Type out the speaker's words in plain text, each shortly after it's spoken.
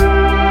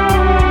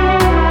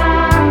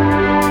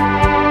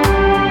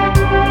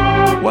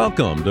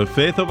Welcome to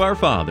Faith of Our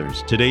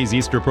Fathers. Today's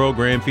Easter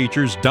program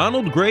features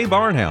Donald Gray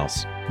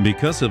Barnhouse.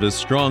 Because of his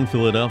strong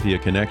Philadelphia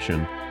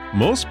connection,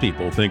 most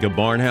people think of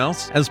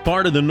Barnhouse as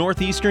part of the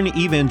Northeastern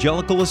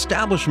evangelical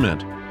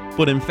establishment.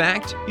 But in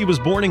fact, he was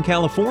born in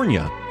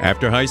California.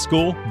 After high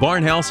school,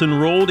 Barnhouse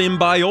enrolled in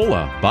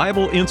Biola,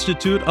 Bible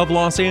Institute of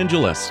Los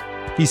Angeles.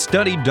 He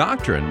studied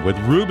doctrine with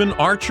Reuben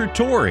Archer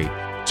Torrey.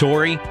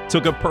 Torrey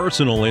took a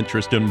personal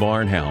interest in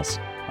Barnhouse,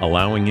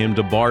 allowing him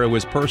to borrow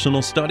his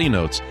personal study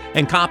notes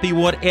and copy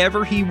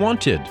whatever he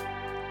wanted.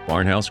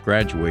 Barnhouse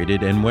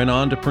graduated and went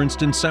on to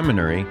Princeton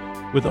Seminary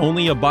with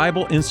only a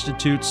Bible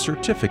Institute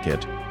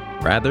certificate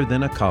rather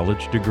than a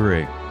college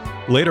degree.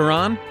 Later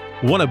on,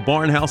 one of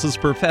Barnhouse's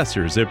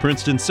professors at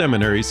Princeton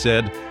Seminary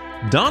said,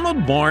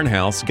 "Donald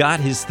Barnhouse got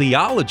his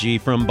theology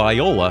from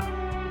Biola,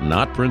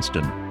 not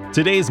Princeton."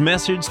 Today's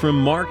message from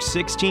Mark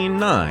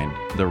 16:9,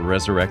 the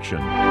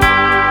resurrection.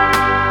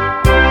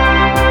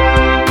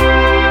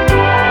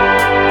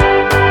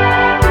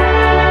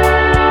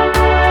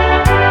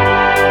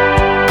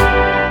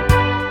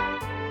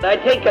 I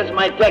take as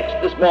my text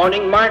this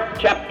morning Mark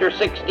chapter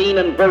 16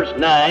 and verse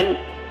 9,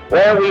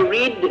 where we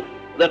read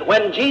that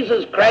when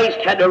Jesus Christ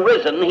had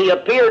arisen, he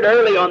appeared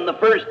early on the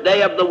first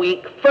day of the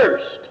week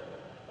first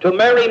to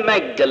Mary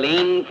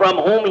Magdalene, from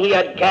whom he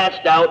had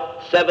cast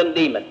out 7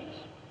 demons.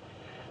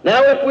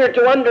 Now, if we're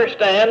to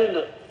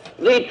understand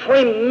the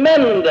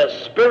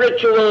tremendous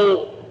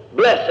spiritual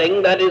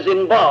blessing that is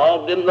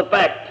involved in the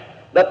fact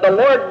that the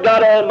Lord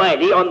God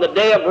Almighty on the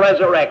day of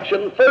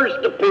resurrection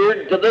first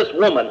appeared to this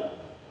woman,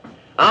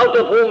 out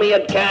of whom he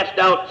had cast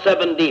out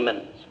 7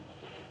 demons,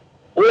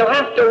 we'll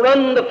have to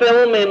run the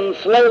film in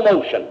slow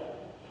motion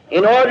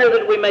in order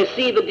that we may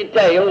see the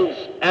details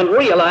and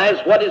realize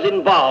what is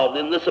involved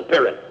in this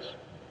appearance.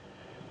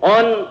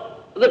 On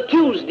the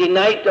Tuesday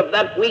night of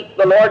that week,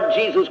 the Lord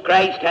Jesus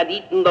Christ had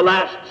eaten the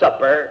Last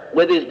Supper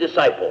with his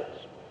disciples.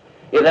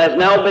 It has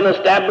now been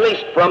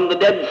established from the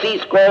Dead Sea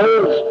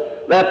Scrolls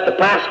that the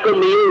Paschal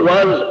meal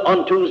was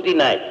on Tuesday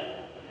night.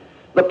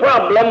 The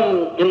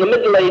problem in the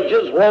Middle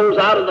Ages rose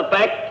out of the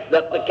fact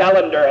that the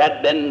calendar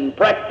had been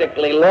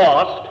practically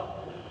lost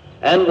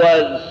and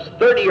was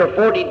 30 or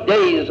 40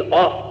 days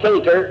off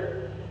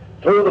kilter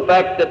through the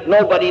fact that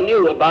nobody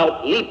knew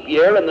about leap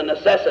year and the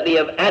necessity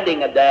of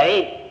adding a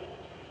day.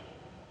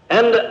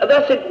 And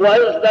thus it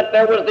was that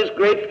there was this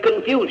great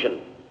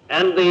confusion.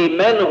 And the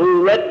men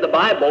who read the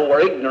Bible were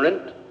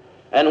ignorant.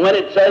 And when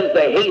it says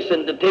they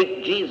hastened to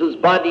take Jesus'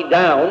 body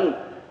down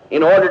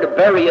in order to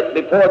bury it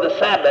before the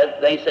Sabbath,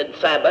 they said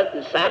Sabbath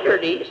is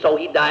Saturday, so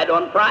he died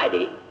on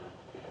Friday,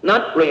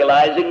 not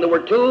realizing there were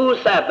 2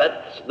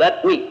 Sabbaths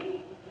that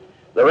week.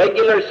 The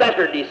regular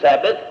Saturday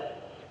Sabbath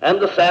and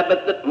the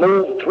Sabbath that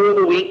moved through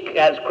the week,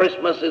 as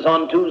Christmas is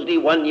on Tuesday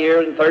one year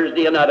and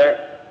Thursday another.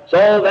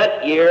 So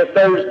that year,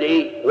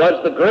 Thursday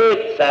was the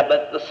great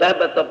Sabbath, the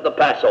Sabbath of the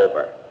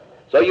Passover.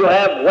 So you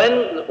have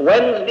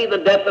Wednesday,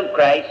 the death of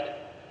Christ,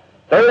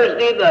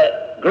 Thursday,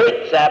 the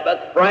great Sabbath,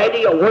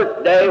 Friday, a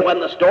work day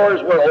when the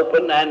stores were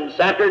open, and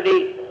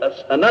Saturday,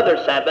 another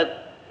Sabbath,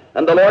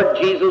 and the Lord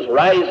Jesus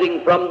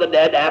rising from the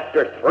dead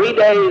after 3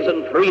 days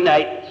and 3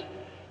 nights,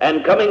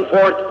 and coming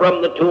forth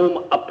from the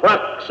tomb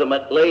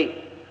approximately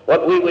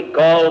what we would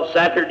call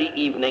Saturday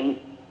evening.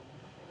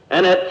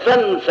 And at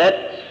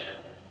sunset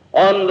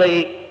on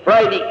the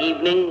Friday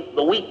evening,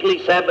 the weekly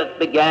Sabbath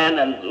began,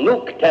 and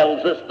Luke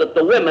tells us that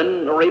the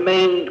women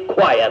remained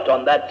quiet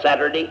on that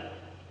Saturday,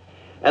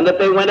 and that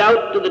they went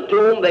out to the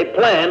tomb. They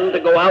planned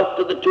to go out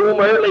to the tomb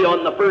early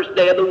on the first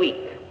day of the week.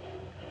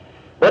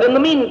 But in the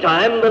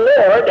meantime, the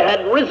Lord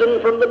had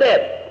risen from the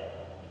dead.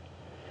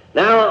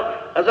 Now,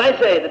 as I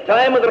say, the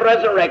time of the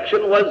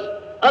resurrection was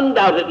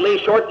undoubtedly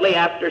shortly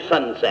after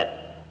sunset.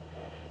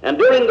 And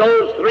during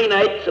those 3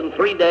 nights and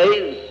 3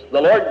 days, the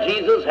Lord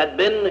Jesus had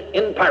been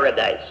in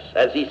paradise,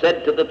 as he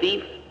said to the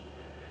thief.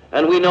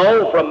 And we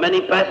know from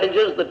many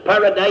passages that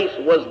paradise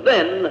was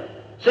then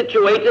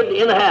situated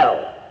in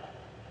hell.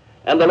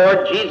 And the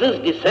Lord Jesus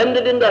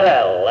descended into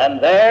hell, and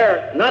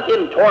there, not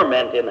in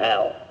torment in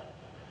hell.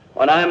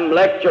 When I'm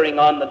lecturing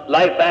on the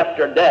life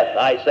after death,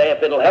 I say,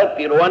 if it'll help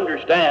you to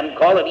understand,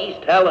 call it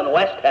East Hell and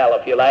West Hell,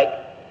 if you like.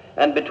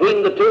 And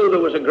between the two,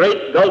 there was a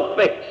great gulf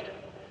fixed.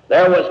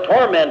 There was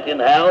torment in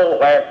hell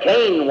where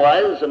Cain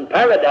was, and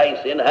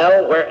paradise in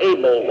hell where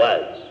Abel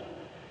was.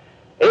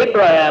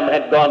 Abraham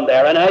had gone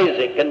there, and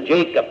Isaac, and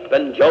Jacob,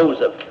 and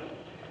Joseph,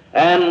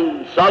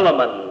 and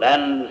Solomon,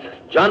 and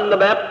John the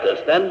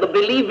Baptist, and the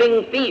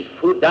believing thief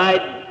who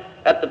died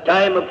at the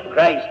time of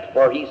Christ,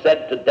 for he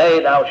said,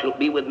 "Today thou shalt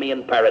be with me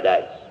in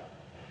paradise."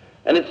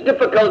 And it's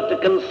difficult to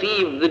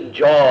conceive the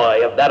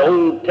joy of that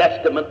Old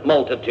Testament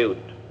multitude.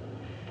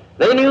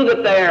 They knew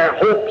that their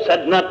hopes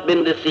had not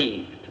been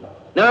deceived.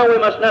 Now we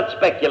must not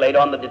speculate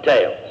on the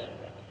details.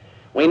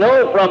 We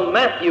know from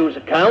Matthew's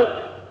account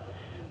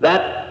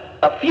that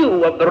a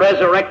few of the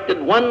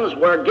resurrected ones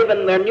were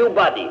given their new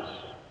bodies,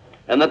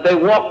 and that they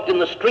walked in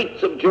the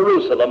streets of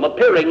Jerusalem,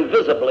 appearing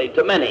visibly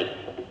to many.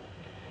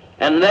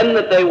 And then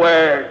that they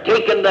were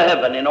taken to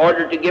heaven in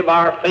order to give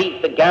our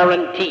faith a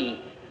guarantee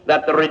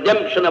that the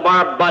redemption of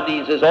our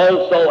bodies is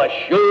also a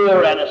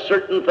sure and a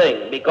certain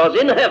thing, because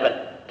in heaven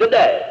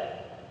today,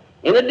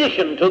 in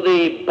addition to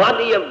the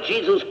body of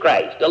Jesus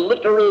Christ, a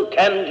literal,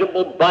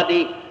 tangible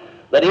body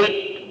that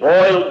ate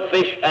broiled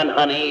fish and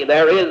honey,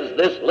 there is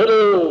this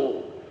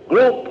little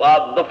group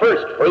of the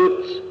first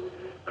fruits.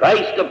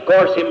 Christ, of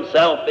course,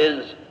 himself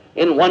is,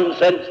 in one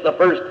sense, the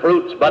first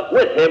fruits, but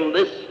with him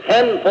this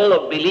handful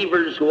of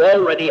believers who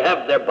already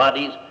have their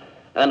bodies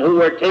and who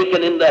were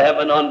taken into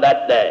heaven on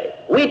that day.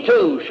 We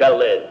too shall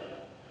live.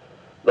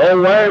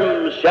 Though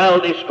worms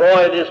shall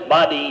destroy this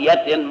body,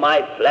 yet in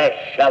my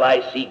flesh shall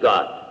I see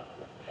God.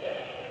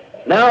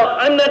 Now,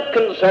 I'm not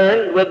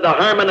concerned with the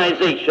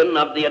harmonization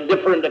of the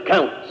different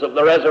accounts of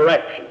the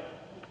resurrection.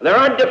 There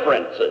are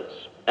differences,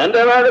 and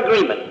there are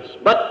agreements,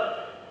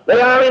 but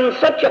they are in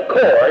such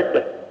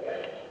accord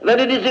that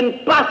it is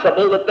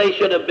impossible that they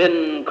should have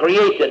been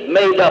created,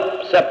 made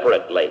up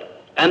separately.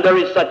 And there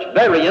is such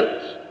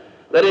variance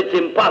that it's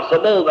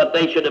impossible that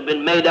they should have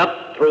been made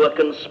up through a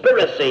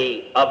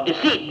conspiracy of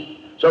deceit.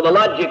 So the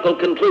logical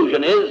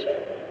conclusion is,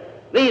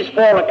 these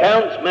four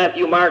accounts,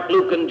 Matthew, Mark,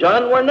 Luke, and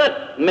John, were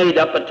not made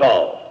up at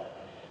all.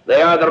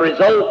 They are the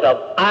result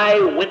of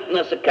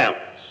eyewitness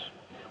accounts,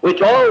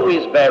 which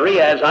always vary,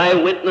 as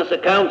eyewitness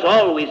accounts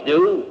always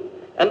do,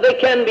 and they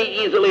can be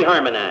easily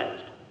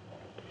harmonized.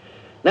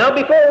 Now,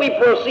 before we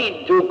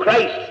proceed to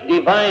Christ's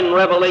divine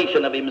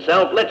revelation of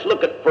himself, let's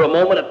look for a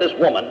moment at this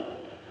woman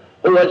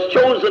who has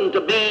chosen to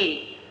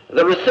be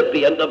the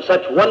recipient of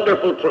such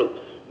wonderful truth,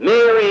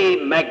 Mary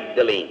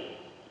Magdalene.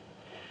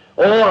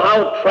 Oh,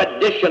 how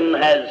tradition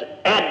has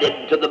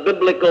added to the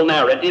biblical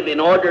narrative in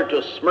order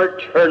to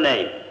smirch her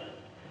name.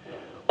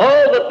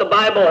 All that the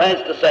Bible has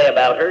to say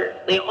about her,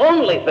 the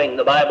only thing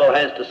the Bible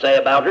has to say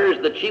about her,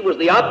 is that she was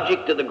the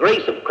object of the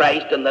grace of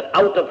Christ and that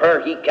out of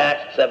her he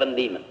cast 7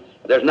 demons.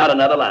 There's not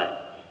another line.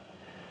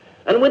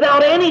 And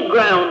without any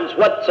grounds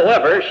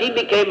whatsoever, she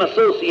became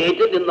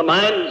associated in the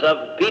minds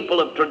of people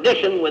of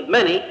tradition with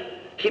many.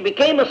 She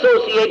became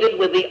associated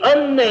with the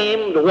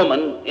unnamed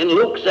woman in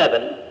Luke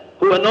 7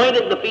 who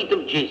anointed the feet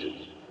of Jesus.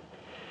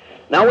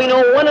 Now we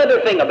know one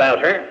other thing about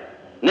her,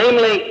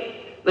 namely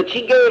that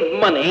she gave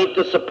money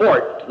to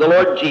support the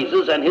Lord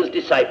Jesus and his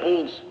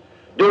disciples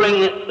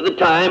during the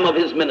time of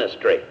his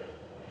ministry.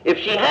 If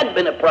she had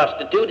been a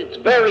prostitute, it's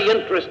very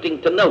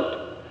interesting to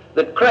note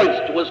that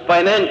Christ was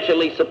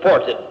financially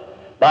supported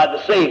by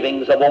the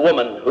savings of a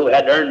woman who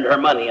had earned her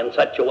money in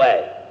such a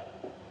way.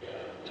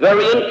 It's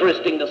very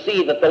interesting to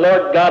see that the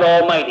Lord God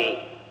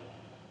Almighty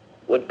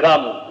would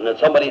come, and then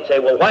somebody would say,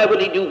 well, why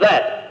would he do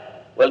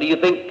that? Well, do you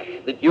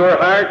think that your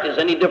heart is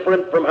any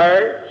different from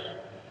hers?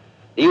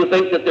 Do you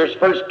think that there's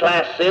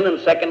first-class sin and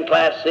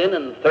second-class sin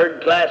and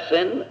third-class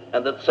sin,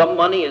 and that some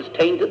money is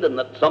tainted and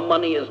that some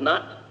money is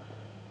not?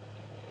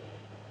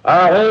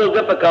 Our whole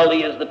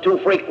difficulty is that too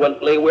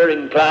frequently we're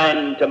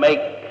inclined to make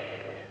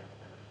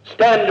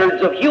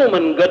standards of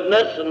human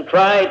goodness and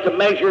try to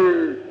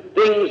measure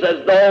things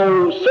as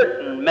though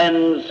certain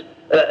men's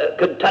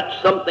could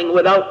touch something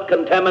without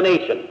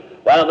contamination,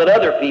 while that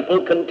other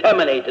people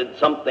contaminated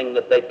something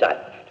that they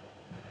touched.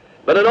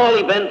 But at all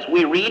events,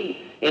 we read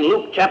in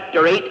Luke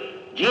chapter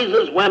 8,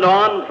 Jesus went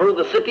on through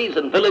the cities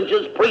and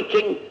villages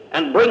preaching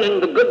and bringing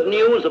the good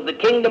news of the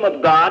kingdom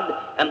of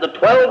God, and the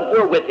 12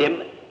 were with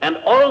him, and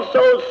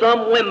also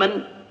some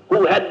women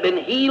who had been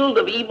healed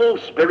of evil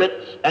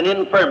spirits and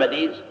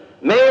infirmities,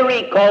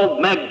 Mary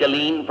called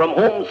Magdalene, from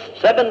whom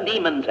 7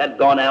 demons had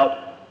gone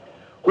out,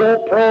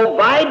 who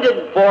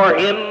provided for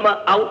him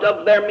out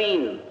of their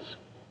means.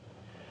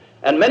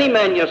 And many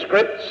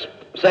manuscripts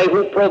say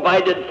who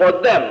provided for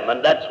them,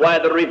 and that's why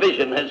the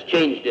revision has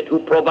changed it, who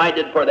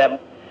provided for them.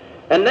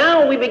 And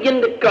now we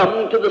begin to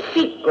come to the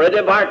secret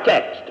of our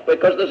text,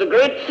 because there's a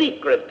great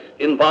secret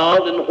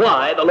involved in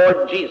why the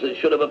Lord Jesus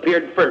should have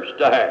appeared first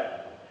to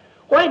her.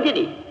 Why did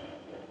he?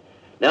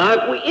 Now,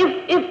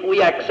 if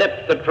we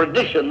accept the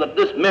tradition that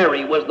this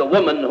Mary was the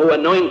woman who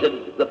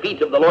anointed the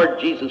feet of the Lord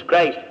Jesus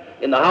Christ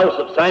in the house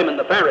of Simon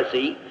the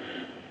Pharisee,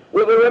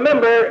 we will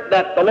remember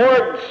that the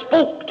Lord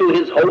spoke to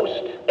his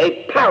host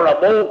a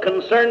parable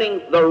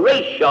concerning the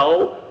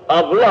ratio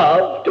of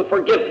love to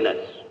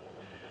forgiveness.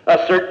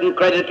 A certain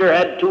creditor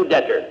had 2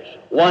 debtors.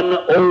 One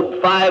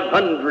owed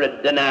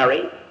 500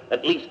 denarii,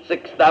 at least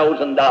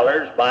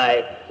 $6,000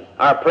 by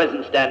our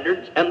present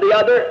standards, and the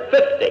other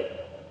 50,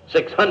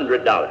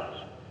 $600.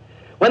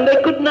 When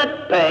they could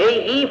not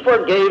pay, he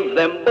forgave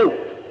them both.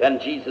 And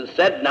Jesus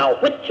said,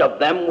 now which of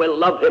them will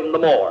love him the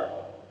more?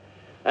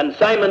 And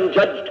Simon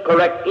judged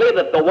correctly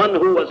that the one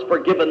who was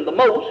forgiven the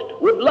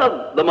most would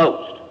love the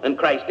most. And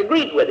Christ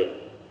agreed with him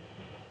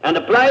and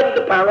applied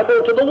the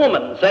parable to the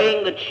woman,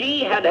 saying that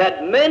she had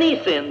had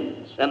many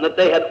sins and that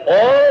they had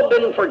all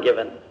been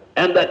forgiven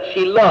and that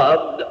she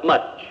loved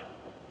much.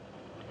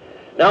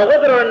 Now,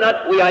 whether or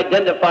not we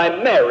identify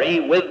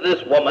Mary with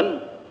this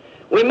woman,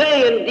 we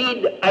may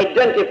indeed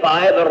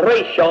identify the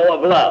ratio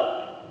of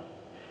love.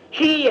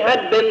 She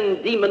had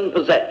been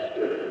demon-possessed,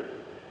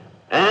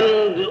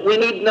 and we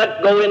need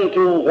not go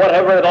into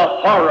whatever the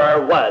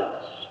horror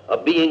was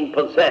of being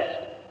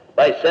possessed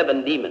by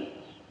 7 demons.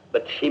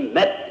 but she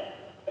met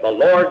the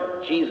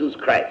Lord Jesus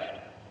Christ.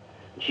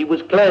 She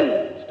was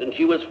cleansed, and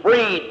she was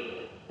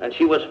freed, and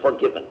she was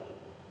forgiven.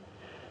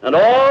 And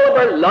all of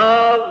her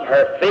love,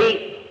 her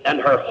faith, and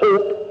her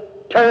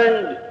hope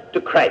turned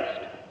to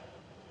Christ.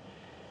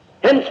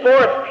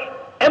 Henceforth,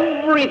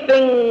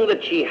 everything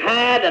that she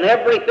had and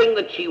everything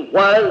that she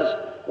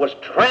was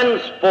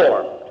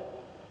transformed.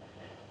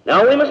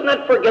 Now, we must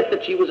not forget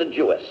that she was a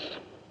Jewess,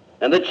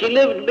 and that she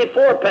lived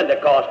before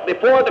Pentecost,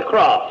 before the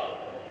cross,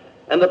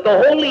 and that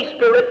the Holy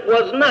Spirit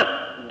was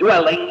not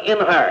dwelling in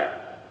her.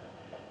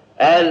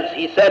 As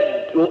he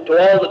said to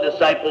all the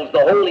disciples,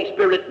 the Holy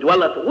Spirit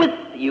dwelleth with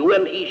you,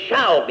 and he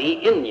shall be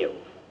in you.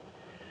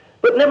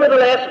 But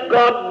nevertheless,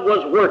 God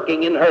was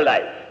working in her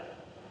life.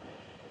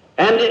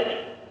 And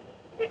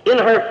in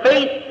her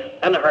faith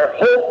and her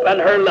hope and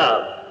her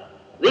love,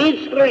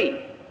 these three,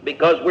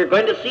 because we're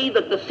going to see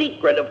that the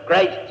secret of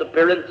Christ's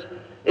appearance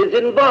is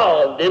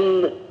involved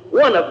in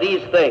one of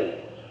these things.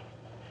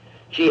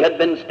 She had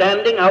been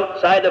standing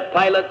outside of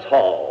Pilate's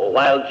hall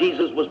while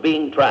Jesus was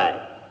being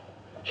tried.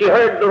 She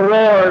heard the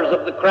roars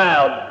of the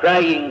crowd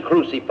crying,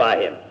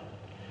 "Crucify him."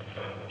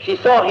 She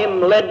saw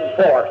him led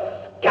forth,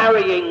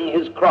 carrying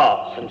his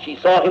cross, and she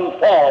saw him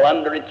fall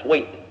under its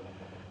weight,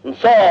 and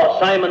saw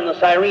Simon the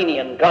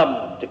Cyrenian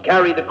come to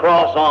carry the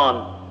cross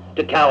on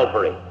to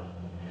Calvary.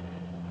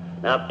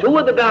 Now, two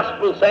of the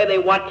Gospels say they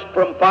watched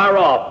from far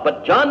off,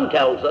 but John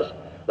tells us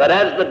that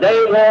as the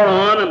day wore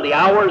on and the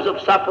hours of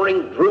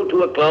suffering drew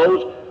to a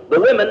close, the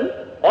women,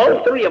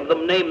 all three of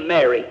them named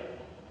Mary,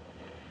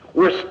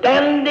 were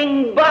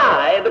standing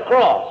by the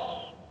cross.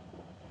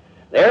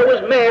 There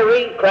was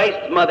Mary,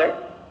 Christ's mother,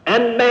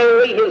 and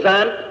Mary, his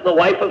aunt, the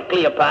wife of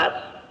Cleopas,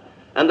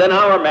 and then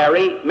our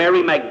Mary,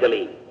 Mary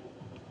Magdalene.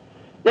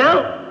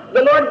 Now,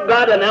 the Lord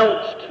God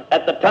announced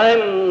at the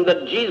time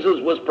that Jesus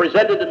was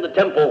presented in the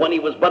temple when he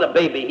was but a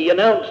baby, he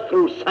announced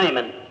through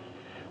Simon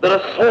that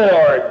a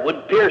sword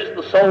would pierce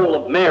the soul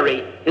of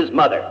Mary, his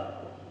mother.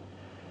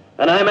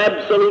 And I'm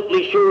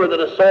absolutely sure that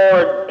a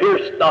sword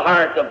pierced the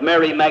heart of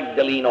Mary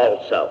Magdalene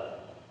also.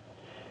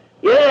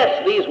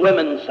 Yes, these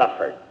women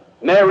suffered.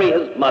 Mary,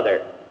 his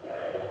mother,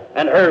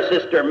 and her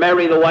sister,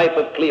 Mary, the wife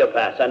of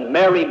Cleopas, and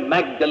Mary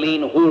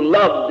Magdalene, who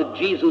loved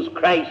Jesus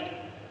Christ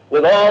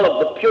with all of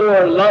the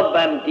pure love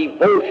and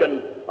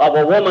devotion of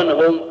a woman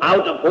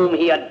out of whom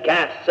he had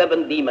cast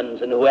 7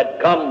 demons, and who had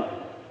come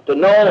to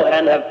know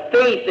and have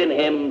faith in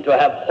him, to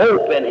have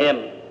hope in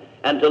him,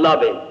 and to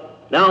love him.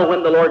 Now,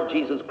 when the Lord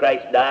Jesus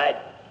Christ died,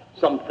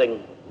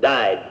 something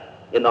died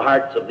in the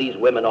hearts of these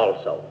women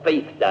also.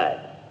 Faith died.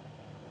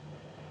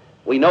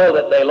 We know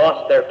that they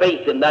lost their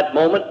faith in that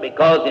moment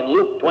because in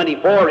Luke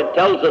 24 it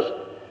tells us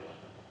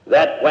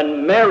that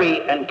when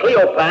Mary and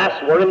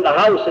Cleopas were in the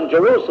house in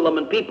Jerusalem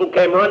and people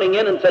came running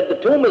in and said, "The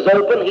tomb is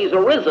open, he's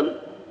arisen,"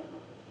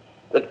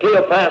 that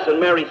Cleopas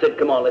and Mary said,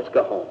 "Come on, let's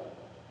go home."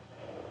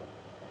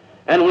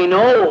 And we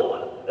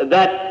know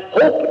that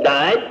hope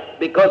died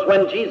because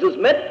when Jesus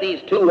met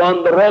these two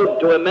on the road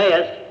to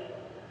Emmaus,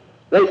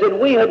 they said,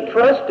 "We had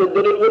trusted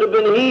that it would have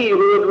been he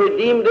who had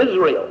redeemed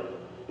Israel."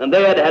 And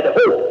they had had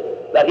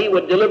hope that he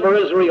would deliver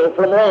Israel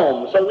from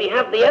Rome. So we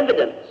have the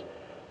evidence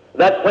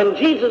that when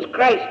Jesus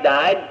Christ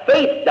died,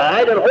 faith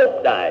died and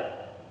hope died.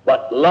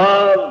 But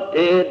love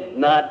did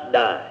not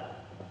die.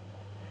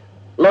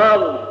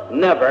 Love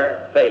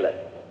never faileth.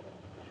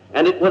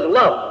 And it was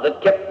love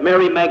that kept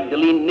Mary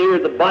Magdalene near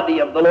the body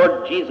of the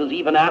Lord Jesus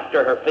even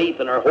after her faith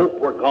and her hope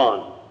were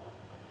gone.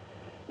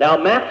 Now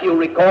Matthew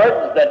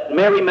records that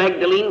Mary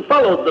Magdalene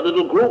followed the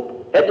little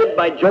group headed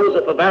by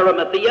Joseph of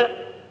Arimathea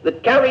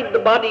that carried the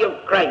body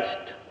of Christ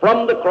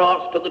from the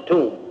cross to the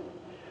tomb.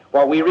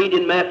 For we read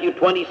in Matthew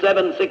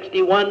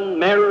 27:61,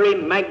 Mary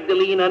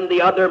Magdalene and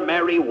the other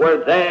Mary were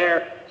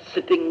there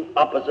sitting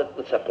opposite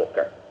the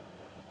sepulchre.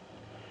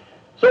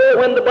 So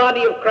when the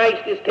body of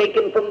Christ is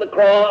taken from the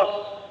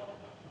cross,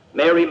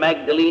 Mary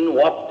Magdalene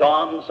walked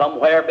on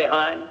somewhere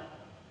behind.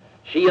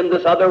 She and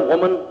this other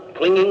woman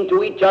clinging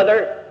to each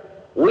other,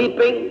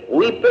 weeping,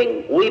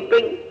 weeping,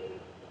 weeping.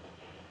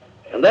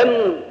 And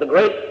then the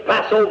great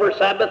Passover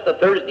Sabbath, the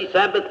Thursday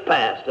Sabbath,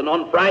 passed. And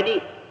on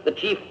Friday, the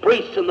chief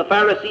priests and the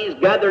Pharisees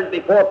gathered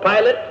before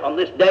Pilate on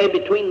this day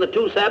between the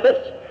two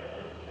Sabbaths.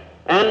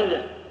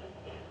 And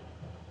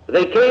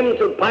they came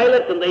to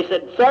Pilate and they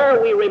said, "Sir,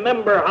 we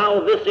remember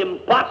how this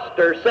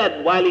impostor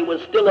said while he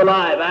was still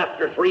alive,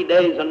 after 3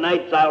 days and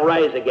nights I'll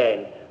rise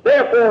again.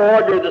 Therefore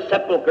order the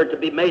sepulchre to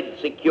be made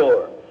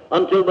secure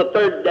until the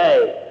 3rd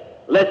day,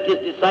 lest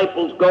his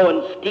disciples go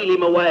and steal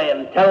him away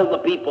and tell the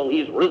people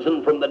he's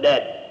risen from the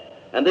dead.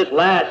 And this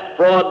last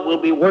fraud will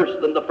be worse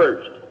than the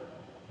first."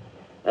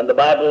 And the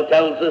Bible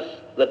tells us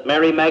that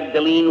Mary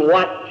Magdalene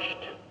watched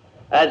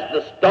as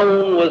the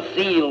stone was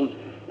sealed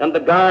and the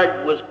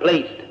guard was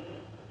placed.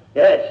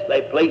 Yes,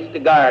 they placed a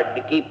guard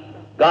to keep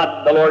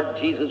God, the Lord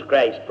Jesus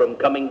Christ, from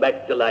coming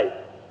back to life.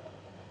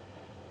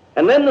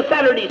 And then the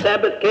Saturday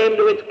Sabbath came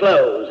to its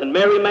close, and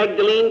Mary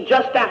Magdalene,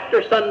 just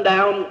after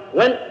sundown,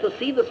 went to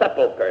see the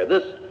sepulchre.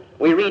 This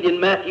we read in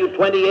Matthew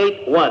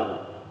 28:1.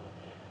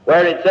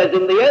 where it says,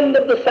 in the end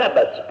of the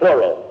Sabbaths,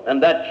 plural,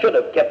 and that should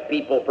have kept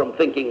people from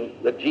thinking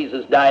that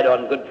Jesus died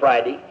on Good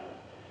Friday,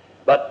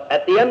 but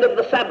at the end of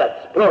the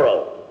Sabbaths,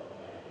 plural,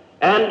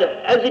 and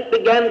as it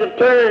began to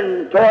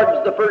turn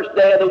towards the first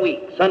day of the week,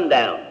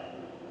 sundown,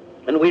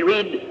 and we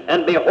read,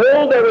 and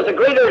behold, there was a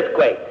great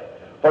earthquake,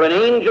 for an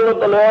angel of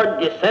the Lord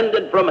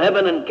descended from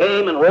heaven and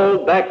came and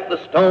rolled back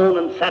the stone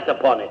and sat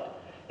upon it.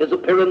 His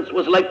appearance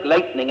was like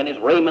lightning, and his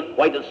raiment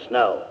white as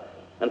snow.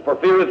 And for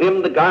fear of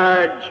him the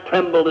guards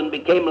trembled and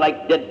became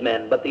like dead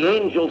men. But the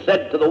angel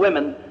said to the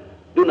women,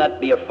 do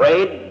not be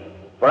afraid,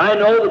 for I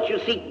know that you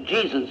seek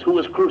Jesus who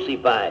was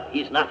crucified.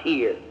 He is not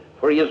here,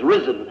 for he is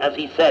risen, as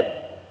he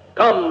said.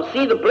 Come,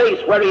 see the place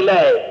where he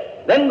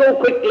lay. Then go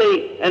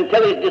quickly and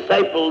tell his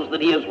disciples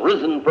that he is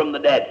risen from the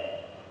dead.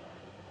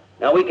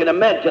 Now we can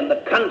imagine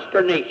the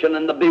consternation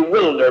and the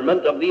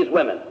bewilderment of these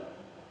women.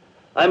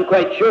 I'm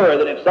quite sure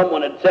that if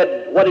someone had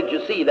said, what did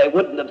you see? They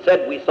wouldn't have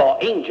said, we saw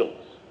angels.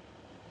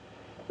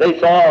 They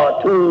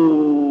saw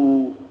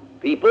two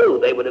people.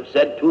 They would have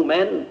said two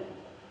men.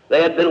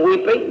 They had been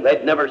weeping.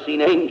 They'd never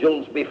seen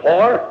angels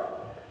before.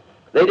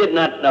 They did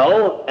not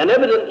know. And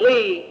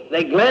evidently,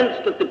 they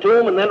glanced at the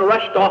tomb and then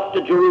rushed off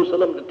to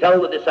Jerusalem to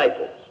tell the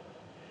disciples.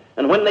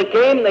 And when they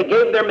came, they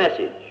gave their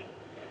message.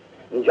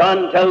 And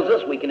John tells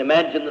us, we can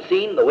imagine the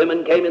scene. The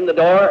women came in the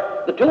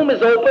door. The tomb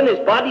is open. His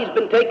body's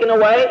been taken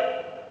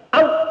away.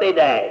 Out they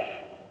dash.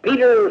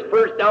 Peter is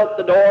first out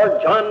the door.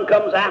 John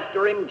comes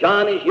after him.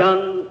 John is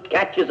young,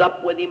 catches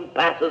up with him,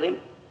 passes him.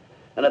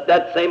 And at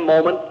that same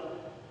moment,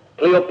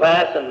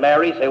 Cleopas and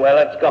Mary say, well,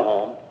 let's go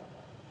home.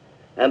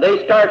 And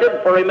they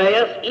started for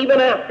Emmaus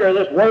even after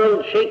this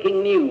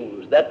world-shaking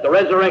news that the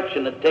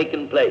resurrection had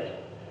taken place.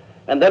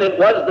 And then it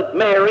was that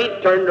Mary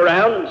turned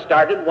around and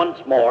started once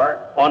more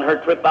on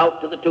her trip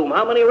out to the tomb.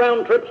 How many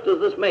round trips does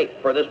this make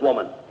for this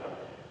woman?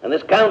 And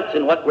this counts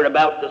in what we're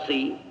about to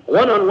see.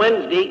 One on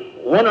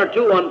Wednesday, one or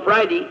two on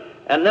Friday,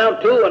 and now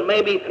two and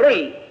maybe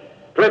three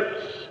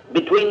trips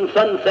between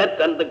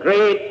sunset and the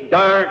great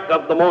dark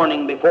of the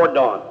morning before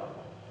dawn.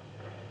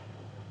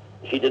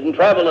 She didn't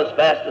travel as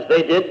fast as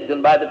they did,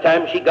 and by the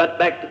time she got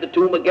back to the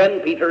tomb again,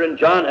 Peter and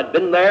John had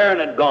been there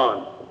and had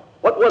gone.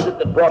 What was it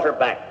that brought her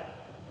back?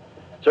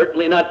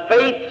 Certainly not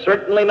faith,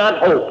 certainly not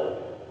hope.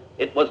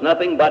 It was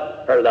nothing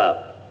but her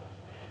love.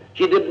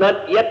 She did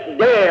not yet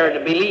dare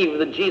to believe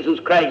that Jesus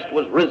Christ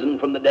was risen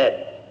from the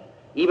dead,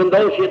 even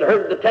though she had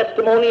heard the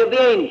testimony of the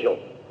angel.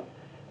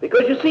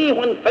 Because you see,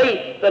 when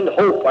faith and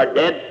hope are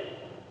dead,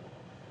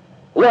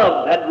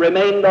 love had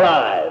remained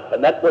alive,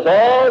 and that was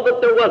all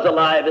that there was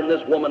alive in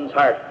this woman's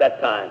heart that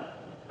time.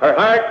 Her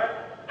heart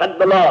had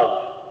the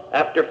love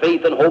after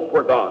faith and hope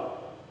were gone.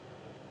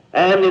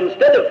 And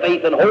instead of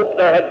faith and hope,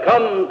 there had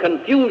come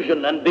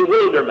confusion and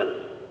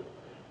bewilderment.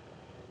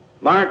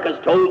 Mark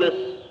has told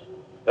us,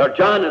 or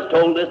John has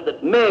told us,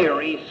 that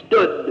Mary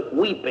stood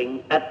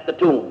weeping at the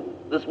tomb.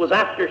 This was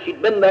after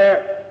she'd been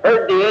there,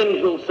 heard the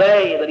angel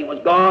say that he was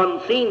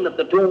gone, seen that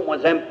the tomb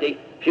was empty.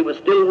 She was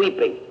still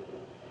weeping.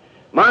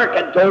 Mark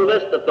had told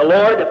us that the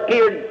Lord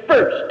appeared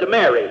first to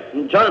Mary,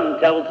 and John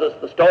tells us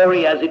the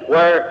story, as it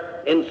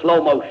were, in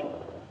slow motion.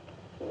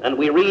 And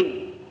we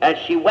read, as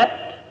she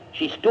wept,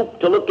 she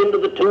stooped to look into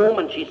the tomb,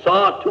 and she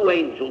saw two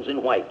angels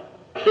in white,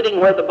 sitting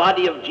where the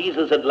body of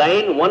Jesus had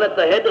lain, one at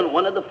the head and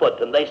one at the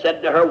foot. And they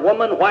said to her,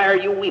 woman, why are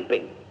you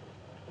weeping?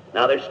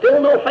 Now there's still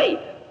no faith,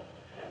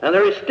 and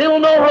there is still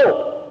no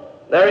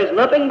hope. There is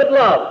nothing but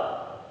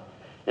love.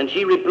 And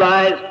she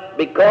replies,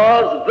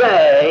 because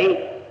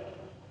they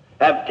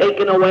have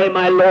taken away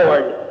my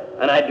Lord,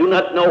 and I do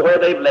not know where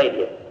they've laid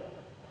him.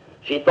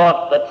 She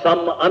thought that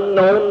some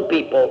unknown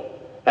people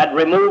had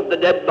removed the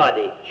dead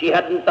body. She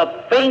hadn't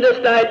the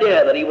faintest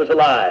idea that he was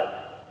alive.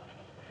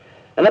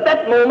 And at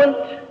that moment,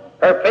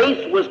 her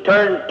face was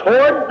turned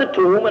toward the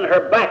tomb, and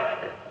her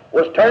back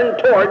was turned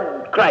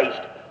toward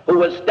Christ, who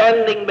was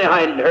standing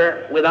behind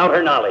her without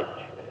her knowledge.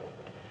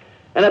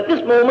 And at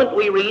this moment,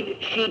 we read,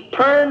 she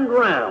turned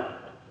round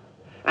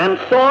and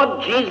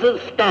saw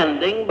Jesus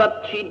standing,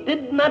 but she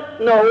did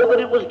not know that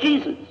it was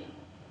Jesus.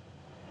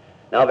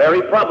 Now,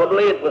 very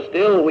probably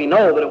we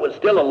know that it was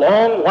still a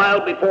long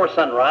while before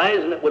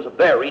sunrise, and it was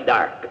very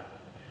dark.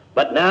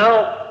 But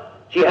now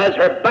she has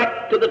her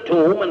back to the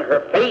tomb, and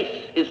her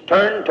face is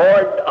turned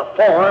toward a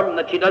form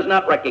that she does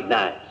not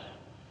recognize,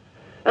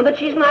 and that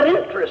she's not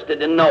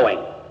interested in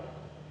knowing.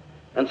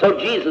 And so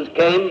Jesus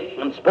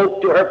came and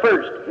spoke to her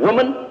first.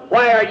 Woman,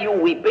 why are you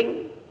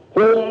weeping?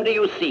 Whom do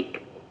you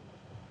seek?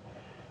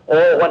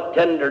 Oh, what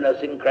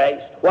tenderness in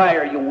Christ. Why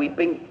are you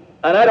weeping?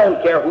 And I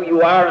don't care who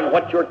you are and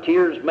what your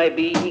tears may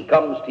be. He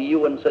comes to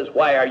you and says,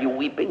 why are you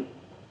weeping?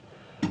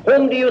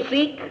 Whom do you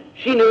seek?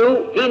 She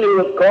knew. He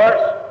knew, of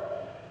course.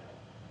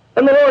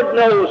 And the Lord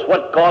knows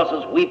what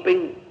causes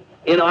weeping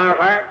in our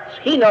hearts.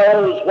 He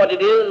knows what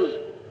it is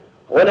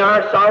when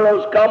our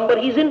sorrows come,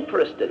 but he's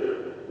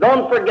interested.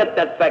 Don't forget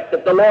that fact,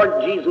 that the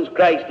Lord Jesus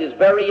Christ is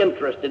very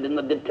interested in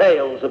the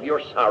details of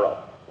your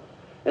sorrow,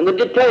 in the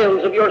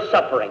details of your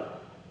suffering.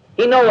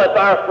 He knoweth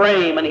our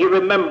frame, and he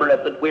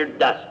remembereth that we're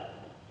dust.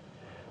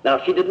 Now,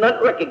 she did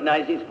not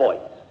recognize his voice.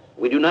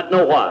 We do not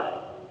know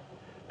why.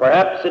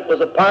 Perhaps it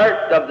was a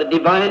part of the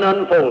divine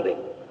unfolding.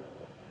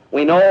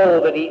 We know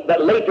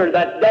that later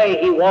that day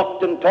he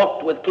walked and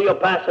talked with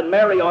Cleopas and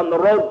Mary on the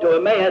road to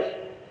Emmaus,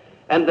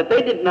 and that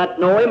they did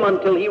not know him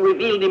until he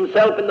revealed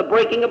himself in the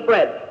breaking of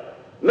bread.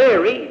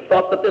 Mary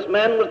thought that this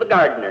man was the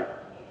gardener,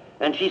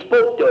 and she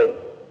spoke to him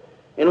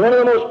in one of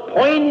the most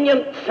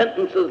poignant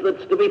sentences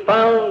that's to be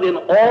found in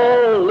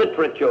all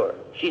literature.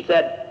 She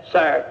said,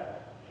 "Sir,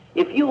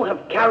 if you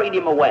have carried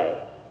him away,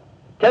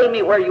 tell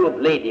me where you have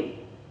laid him,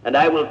 and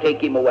I will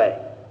take him away."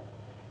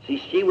 See,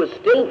 she was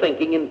still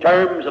thinking in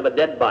terms of a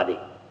dead body.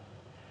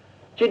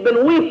 She'd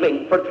been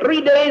weeping for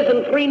 3 days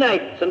and 3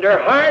 nights, and her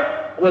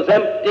heart was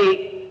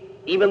empty,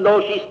 even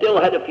though she still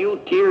had a few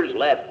tears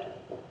left.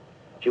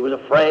 She was a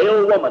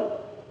frail woman.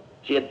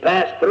 She had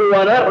passed through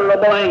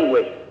unutterable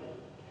anguish.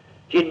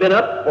 She'd been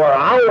up for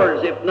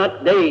hours, if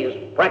not days,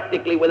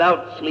 practically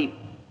without sleep.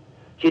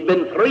 She'd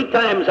been 3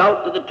 times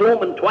out to the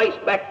tomb and twice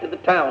back to the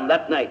town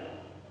that night.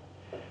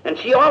 And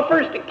she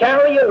offers to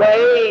carry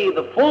away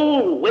the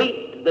full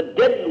weight, the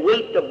dead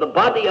weight of the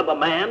body of a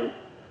man,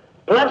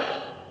 plus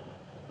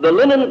the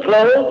linen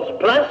clothes,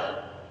 plus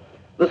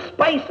the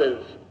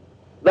spices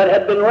that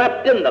had been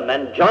wrapped in them.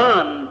 And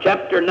John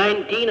chapter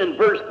 19 and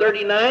verse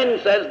 39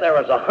 says there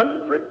was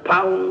 100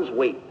 pounds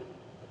weight.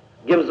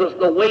 Gives us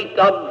the weight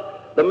of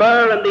the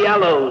myrrh and the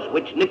aloes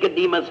which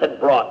Nicodemus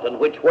had brought, and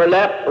which were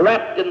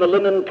wrapped in the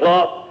linen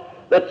cloth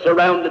that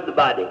surrounded the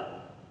body.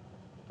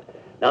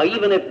 Now,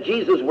 even if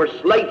Jesus were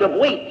slight of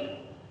weight,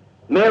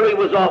 Mary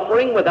was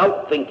offering,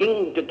 without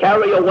thinking, to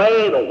carry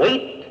away the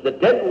weight, the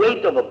dead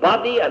weight of a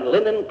body and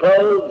linen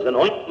clothes and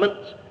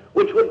ointments,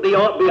 which would be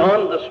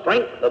beyond the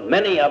strength of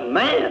many a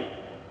man.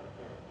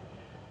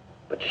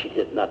 But she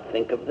did not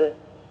think of this.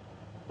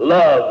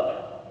 Love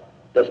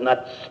does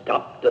not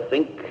stop to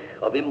think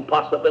of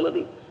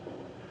impossibilities.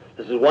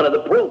 This is one of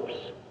the proofs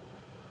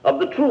of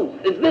the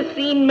truth. Is this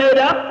scene made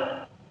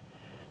up?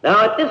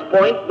 Now, at this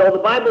point, though the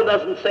Bible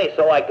doesn't say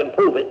so, I can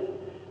prove it.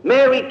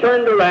 Mary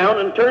turned around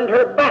and turned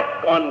her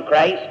back on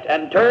Christ,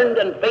 and turned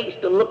and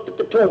faced and looked at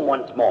the tomb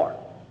once more.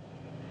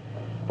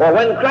 For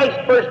when Christ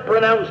first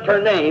pronounced her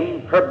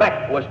name, her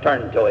back was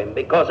turned to him,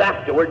 because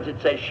afterwards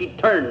it says she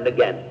turned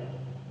again.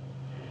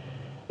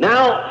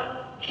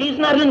 Now, she's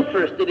not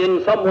interested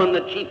in someone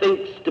that she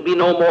thinks to be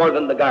no more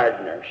than the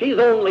gardener. She's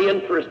only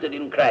interested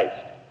in Christ.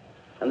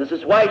 And this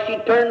is why she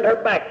turned her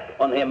back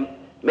on him.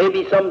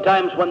 Maybe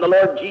sometimes when the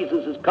Lord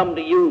Jesus has come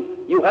to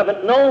you, you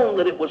haven't known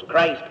that it was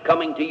Christ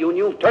coming to you, and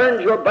you've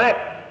turned your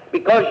back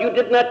because you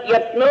did not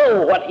yet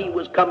know what he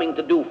was coming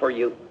to do for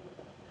you.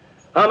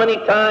 How many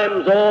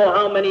times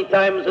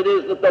it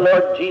is that the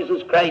Lord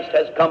Jesus Christ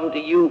has come to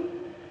you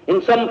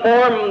in some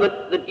form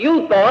that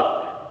you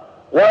thought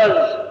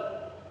was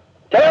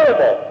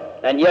terrible,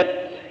 and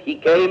yet he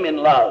came in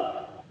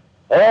love.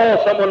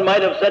 Oh, someone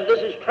might have said this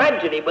is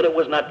tragedy, but it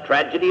was not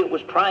tragedy, it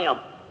was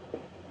triumph.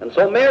 And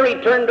so Mary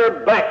turned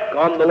her back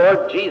on the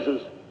Lord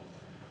Jesus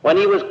when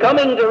he was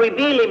coming to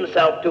reveal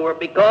himself to her,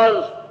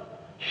 because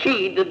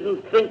she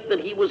didn't think that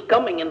he was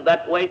coming in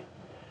that way.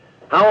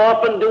 How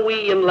often do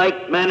we, in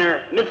like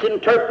manner,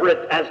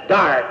 misinterpret as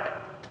dark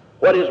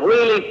what is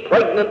really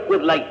pregnant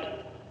with light?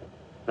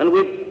 And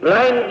we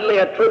blindly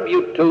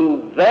attribute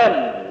to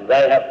them,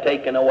 they have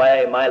taken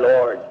away my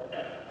Lord,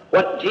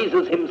 what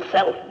Jesus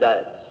himself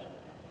does.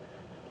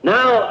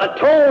 Now, a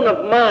tone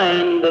of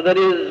mind that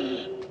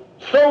is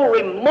so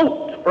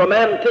remote from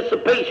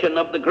anticipation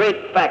of the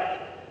great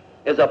fact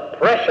is a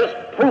precious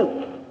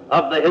proof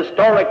of the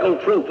historical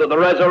truth of the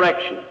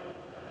resurrection.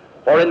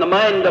 For in the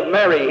mind of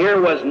Mary, here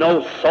was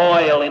no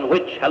soil in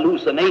which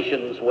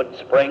hallucinations would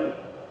spring.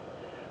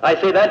 I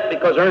say that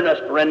because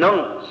Ernest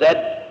Renan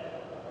said,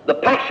 "The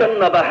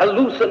passion of a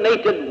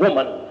hallucinated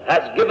woman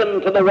has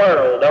given to the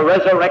world a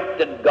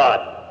resurrected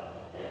God."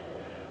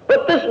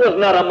 But this was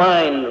not a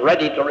mind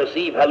ready to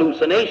receive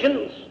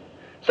hallucinations.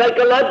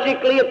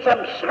 Psychologically, it's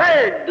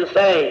absurd to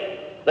say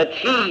that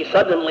she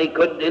suddenly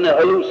could, in a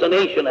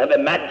hallucination, have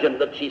imagined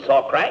that she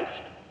saw Christ.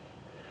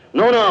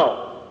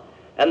 No.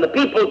 And the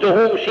people to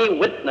whom she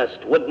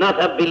witnessed would not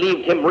have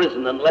believed him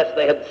risen unless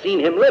they had seen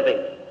him living.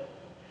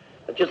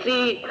 But you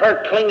see,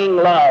 her clinging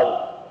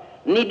love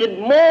needed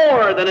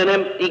more than an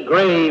empty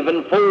grave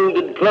and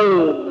folded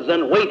clothes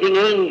and waiting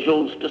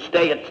angels to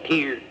stay its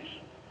tears.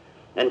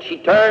 And she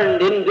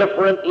turned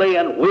indifferently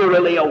and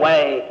wearily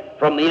away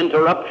from the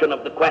interruption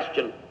of the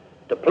question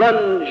to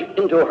plunge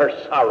into her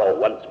sorrow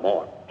once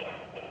more.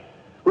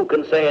 Who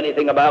can say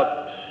anything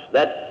about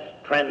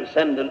that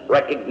transcendent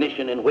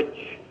recognition in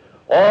which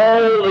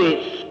all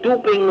the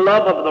stooping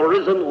love of the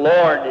risen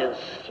Lord is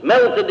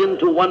melted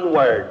into one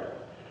word,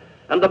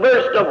 and the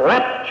burst of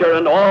rapture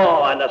and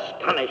awe and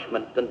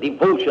astonishment and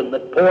devotion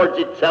that pours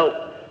itself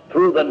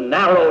through the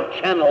narrow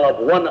channel of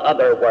one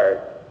other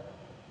word?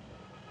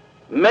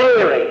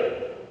 Mary,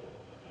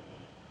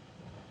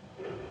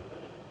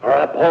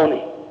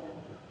 Rabboni.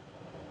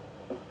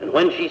 And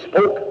when he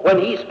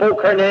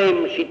spoke her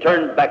name, she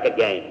turned back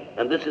again.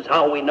 And this is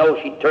how we know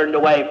she turned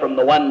away from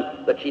the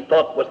one that she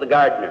thought was the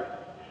gardener.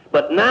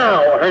 But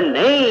now her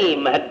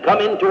name had come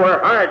into her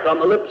heart on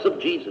the lips of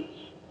Jesus.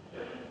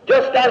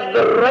 Just as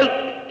the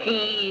right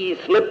key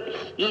slips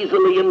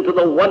easily into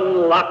the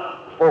one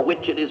lock for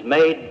which it is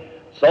made,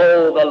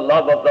 so the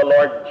love of the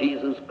Lord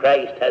Jesus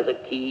Christ has a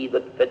key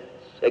that fits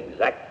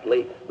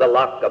exactly the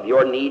lock of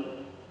your need.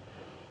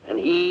 And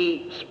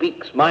he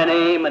speaks my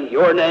name and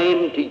your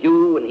name to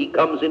you, and he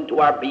comes into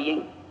our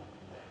being.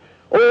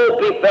 Oh,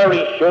 be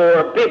very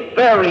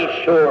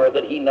sure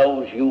that he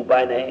knows you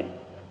by name.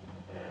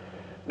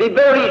 Be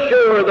very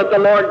sure that the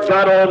Lord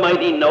God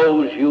Almighty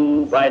knows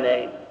you by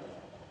name.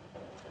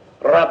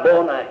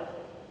 Rabboni.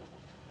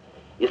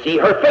 You see,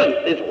 her faith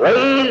is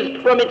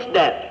raised from its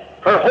death.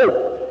 Her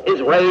hope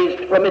is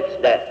raised from its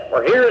death.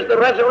 For here is the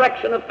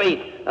resurrection of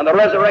faith and the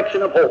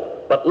resurrection of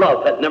hope. But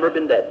love had never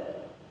been dead.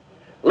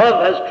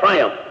 Love has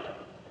triumphed.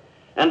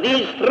 And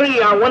these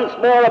three are once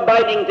more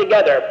abiding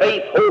together,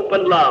 faith, hope,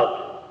 and love.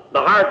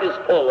 The heart is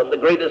full, and the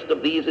greatest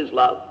of these is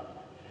love.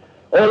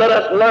 Oh, let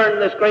us learn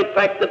this great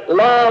fact that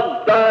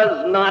love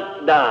does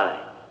not die.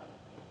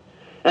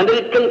 And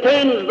it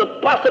contains the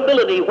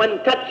possibility,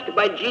 when touched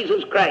by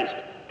Jesus Christ,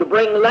 to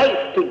bring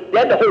life to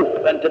dead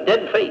hope and to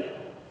dead faith.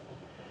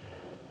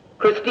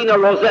 Christina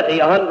Rossetti,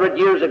 100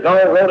 years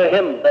ago, wrote a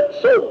hymn that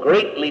so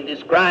greatly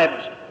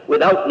describes,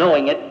 without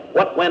knowing it,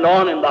 what went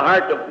on in the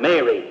heart of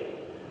Mary.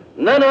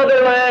 None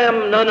other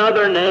lamb, none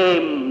other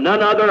name,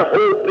 none other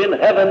hope in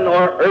heaven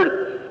or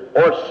earth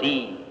or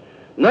sea,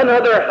 none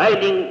other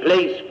hiding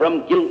place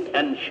from guilt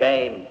and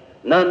shame,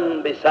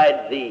 none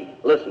beside thee.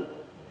 Listen,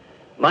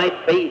 my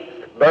faith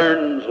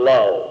burns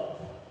low,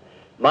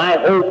 my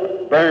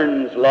hope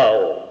burns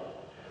low.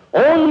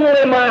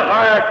 Only my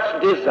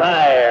heart's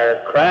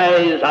desire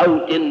cries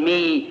out in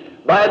me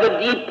by the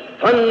deep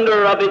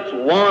thunder of its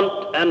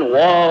want and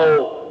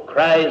woe,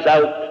 cries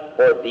out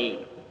for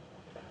thee.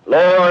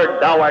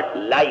 Lord, thou art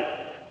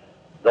life,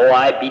 though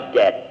I be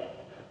dead.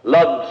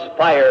 Love's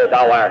fire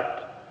thou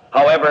art,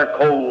 however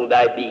cold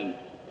I be.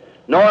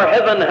 Nor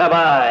heaven have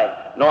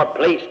I, nor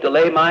place to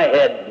lay my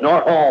head,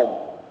 nor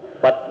home,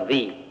 but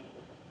thee.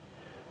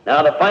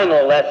 Now the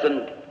final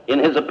lesson in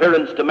his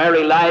appearance to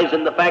Mary lies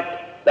in the fact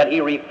that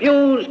he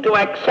refused to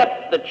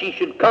accept that she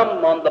should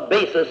come on the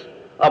basis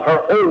of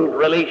her old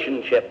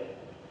relationship.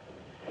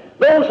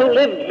 Those who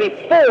lived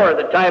before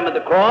the time of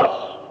the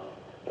cross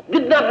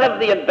did not have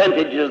the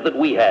advantages that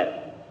we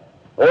had.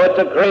 Oh, it's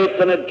a great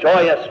and a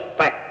joyous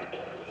fact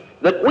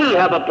that we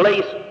have a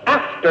place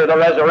after the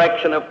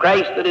resurrection of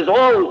Christ that is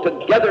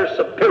altogether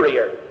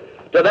superior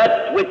to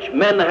that which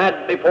men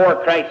had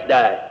before Christ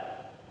died.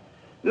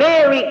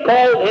 Mary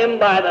called him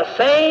by the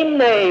same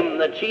name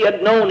that she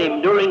had known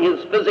him during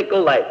his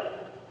physical life.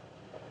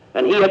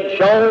 And he had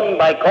shown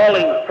by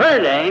calling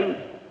her name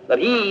that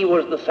he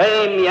was the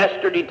same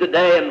yesterday,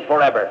 today, and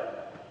forever.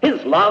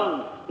 His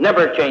love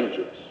never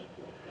changes.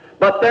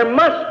 But there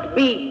must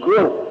be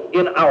growth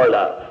in our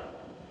love.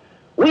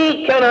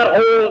 We cannot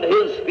hold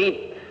his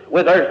feet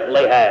with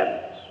earthly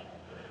hands.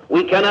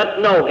 We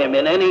cannot know him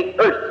in any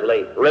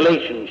earthly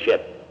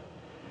relationship.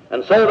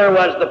 And so there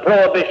was the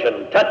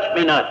prohibition, touch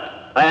me not,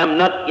 I am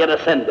not yet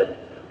ascended.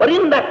 But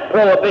in that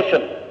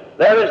prohibition,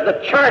 there is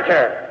the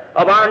charter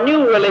of our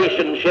new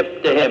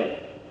relationship to him.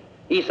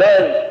 He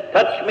says,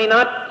 touch me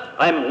not,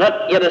 I am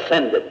not yet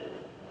ascended.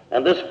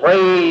 And this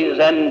phrase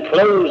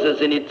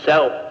encloses in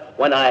itself,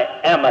 when I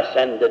am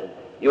ascended,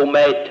 you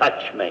may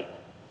touch me.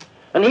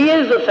 And he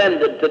is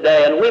ascended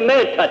today, and we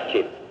may touch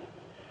him.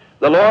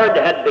 The Lord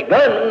had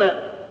begun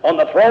on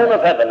the throne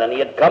of heaven, and he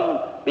had come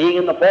being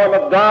in the form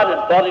of God,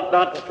 and thought it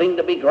not a thing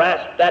to be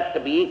grasped at, to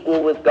be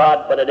equal with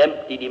God, but had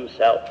emptied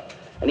himself.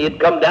 And he had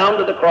come down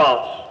to the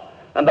cross.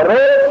 And the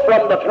road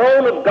from the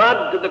throne of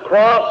God to the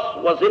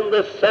cross was in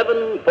the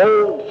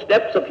sevenfold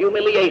steps of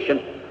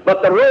humiliation.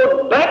 But the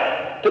road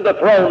back to the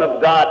throne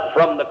of God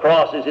from the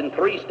cross is in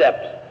 3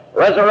 steps.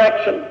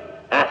 Resurrection,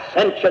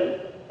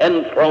 ascension,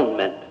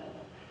 enthronement.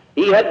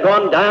 He had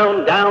gone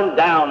down, down,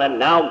 down, and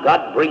now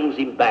God brings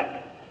him back.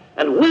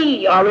 And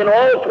we are in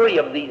all 3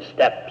 of these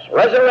steps: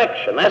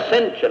 resurrection,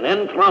 ascension,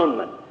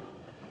 enthronement.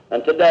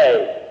 And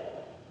today,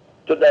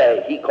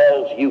 he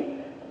calls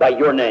you by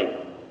your name.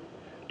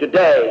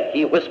 Today,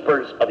 he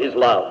whispers of his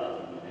love.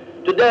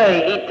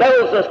 Today, he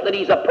tells us that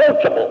he's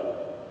approachable.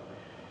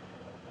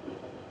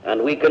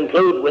 And we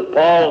conclude with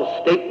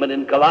Paul's statement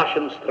in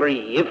Colossians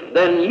 3, if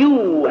then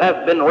you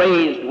have been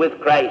raised with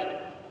Christ,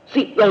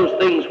 seek those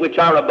things which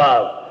are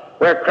above,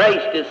 where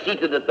Christ is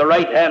seated at the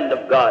right hand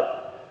of God.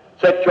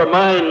 Set your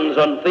minds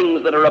on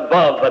things that are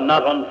above and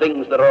not on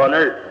things that are on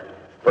earth,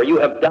 for you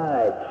have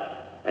died,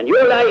 and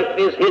your life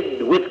is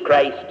hid with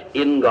Christ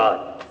in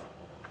God.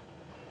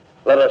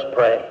 Let us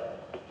pray.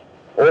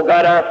 O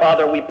God our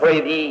Father, we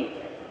pray thee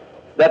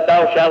that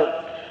thou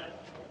shalt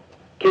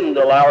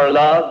kindle our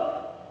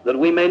love, that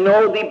we may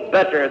know thee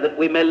better, that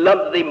we may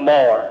love thee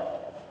more,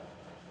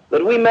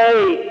 that we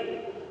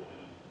may,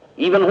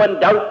 even when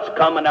doubts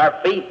come and our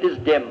faith is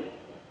dim,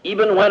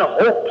 even when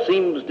hope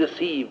seems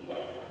deceived,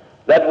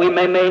 that we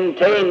may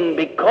maintain,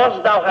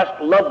 because thou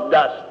hast loved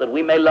us, that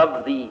we may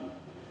love thee.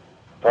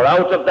 For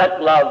out of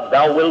that love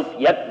thou wilt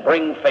yet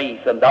bring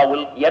faith, and thou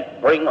wilt yet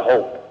bring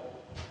hope.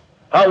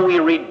 How we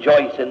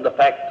rejoice in the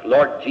fact,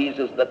 Lord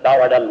Jesus, that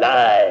thou art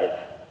alive.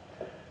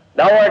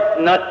 Thou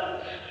art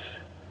not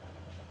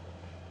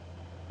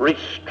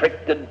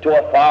restricted to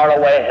a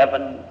faraway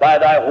heaven. By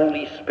thy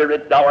Holy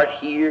Spirit thou art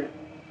here.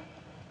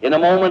 In a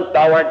moment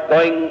thou art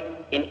going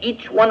in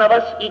each one of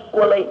us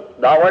equally.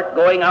 Thou art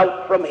going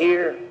out from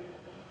here.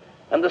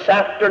 And this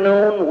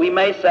afternoon we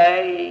may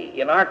say,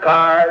 in our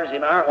cars,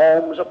 in our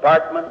homes,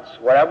 apartments,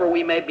 wherever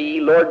we may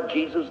be, Lord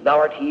Jesus, thou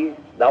art here,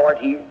 thou art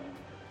here.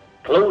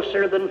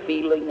 Closer than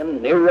feeling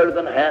and nearer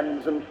than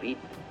hands and feet,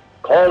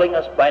 calling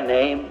us by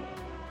name,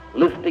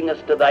 lifting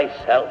us to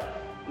thyself,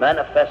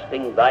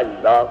 manifesting thy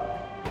love.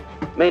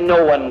 May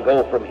no one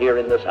go from here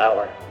in this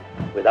hour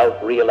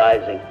without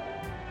realizing,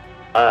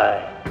 I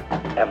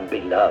am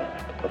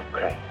beloved of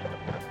Christ.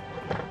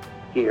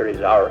 Here is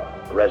our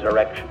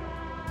resurrection,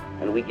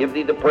 and we give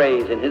thee the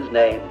praise in his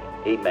name.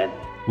 Amen.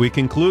 We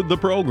conclude the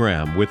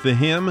program with the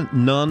hymn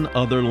None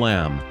Other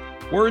Lamb.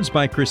 Words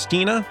by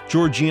Christina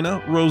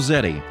Georgina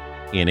Rossetti.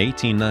 In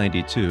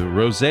 1892,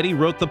 Rossetti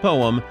wrote the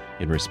poem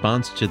in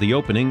response to the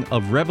opening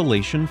of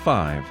Revelation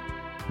 5.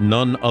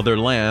 None Other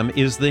Lamb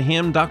is the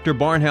hymn Dr.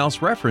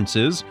 Barnhouse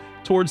references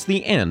towards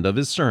the end of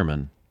his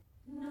sermon.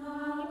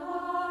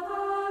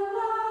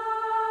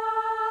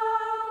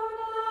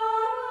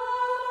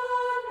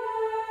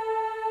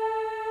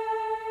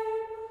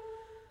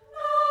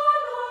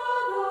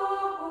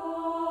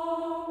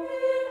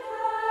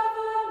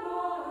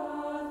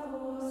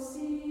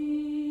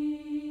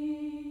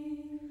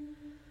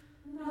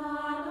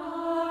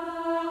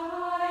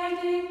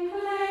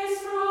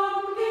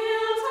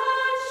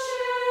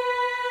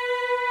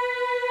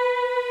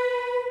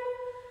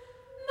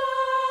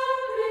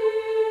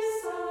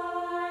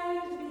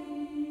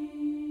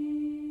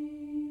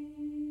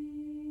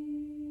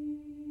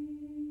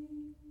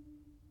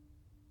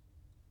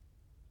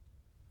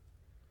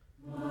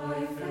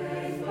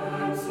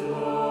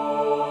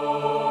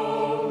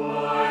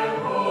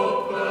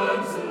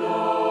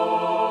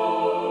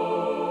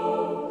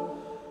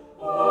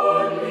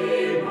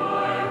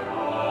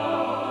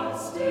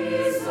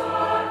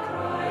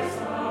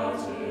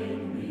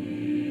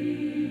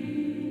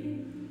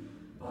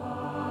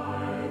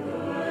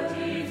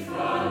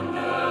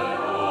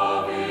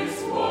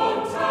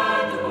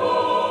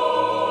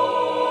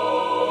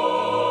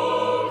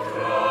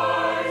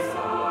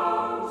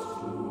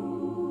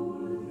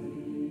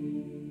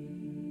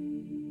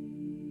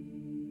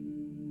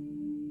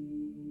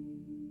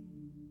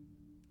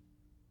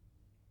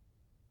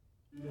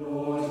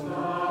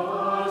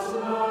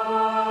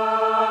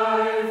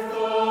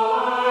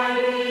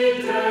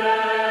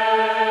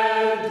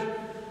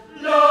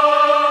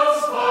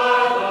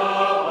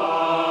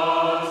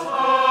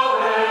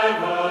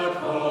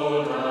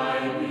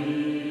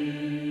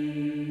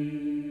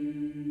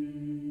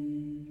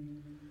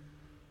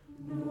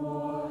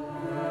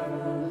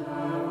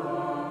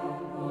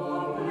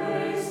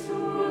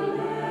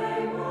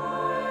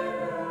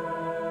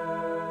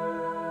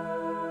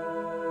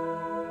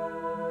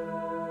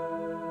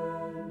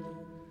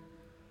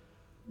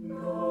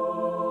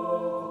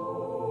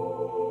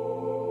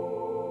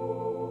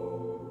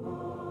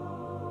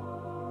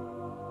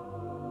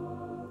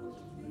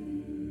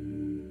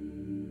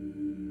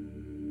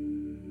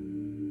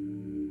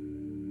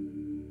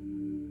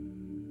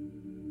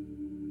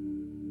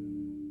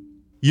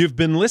 You've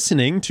been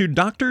listening to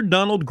Dr.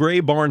 Donald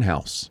Gray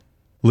Barnhouse.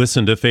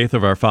 Listen to Faith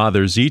of Our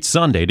Fathers each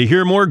Sunday to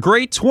hear more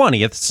great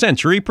 20th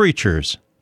century preachers.